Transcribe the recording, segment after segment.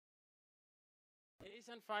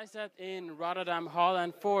Recent Fight in Rotterdam,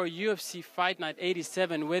 Holland for UFC Fight Night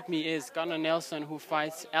 87. With me is Gunnar Nelson, who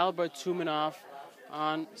fights Albert Tumenov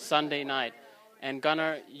on Sunday night. And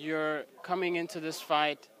Gunnar, you're coming into this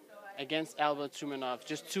fight against Albert Tumenov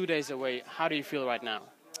just 2 days away. How do you feel right now?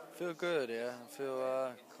 Feel good, yeah. I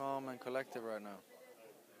feel calm and collected right now.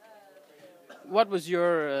 What was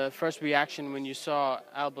your first reaction when you saw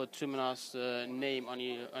Albert Tumenov's name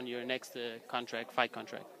on your next fight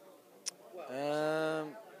contract?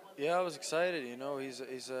 Yeah, I was excited. You know, he's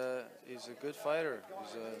a good fighter.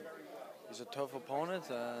 He's a tough opponent,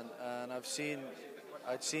 and I'd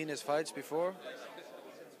seen his fights before.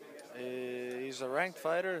 He's a ranked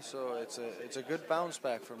fighter, so it's a good bounce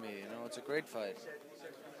back for me. You know, it's a great fight.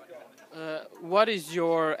 What is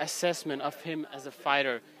your assessment of him as a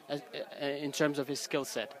fighter, in terms of his skill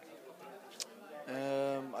set?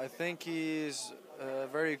 I think he's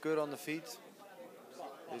very good on the feet.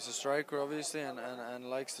 He's a striker, obviously, and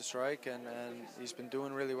likes to strike, and he's been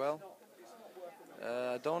doing really well.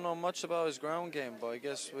 I don't know much about his ground game, but I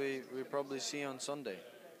guess we probably see on Sunday.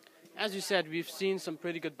 As you said, we've seen some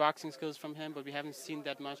pretty good boxing skills from him, but we haven't seen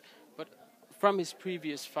that much. But from his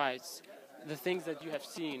previous fights, the things that you have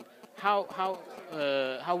seen, how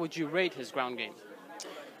would you rate his ground game?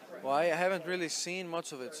 Well, I haven't really seen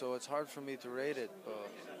much of it, so it's hard for me to rate it. But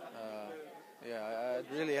yeah, I'd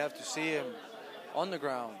really have to see him on the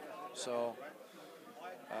ground. So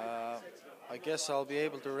I guess I'll be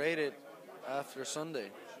able to rate it after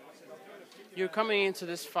Sunday. You're coming into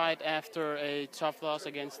this fight after a tough loss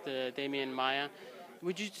against Damian Maia.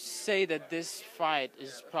 Would you say that this fight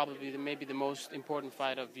is probably maybe the most important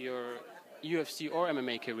fight of your UFC or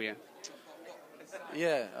MMA career?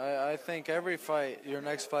 Yeah, I think every fight, your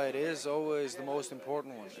next fight, is always the most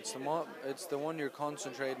important one. It's the one you're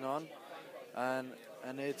concentrating on,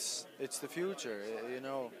 and it's the future. You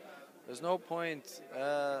know, there's no point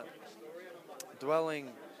dwelling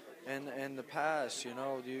in the past. You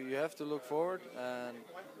know, you have to look forward,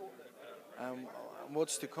 and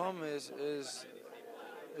what's to come is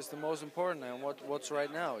the most important, and what's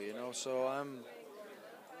right now. You know, so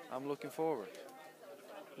I'm looking forward.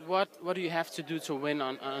 What do you have to do to win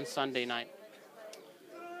on Sunday night?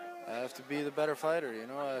 I have to be the better fighter, you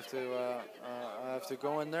know. I have to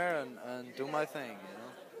go in there and do my thing, you know.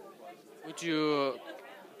 Would you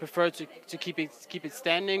prefer to keep it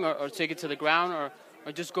standing, or take it to the ground,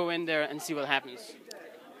 or just go in there and see what happens?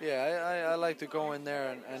 Yeah, I like to go in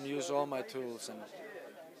there and use all my tools and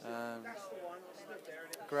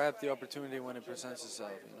grab the opportunity when it presents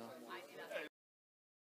itself, you know.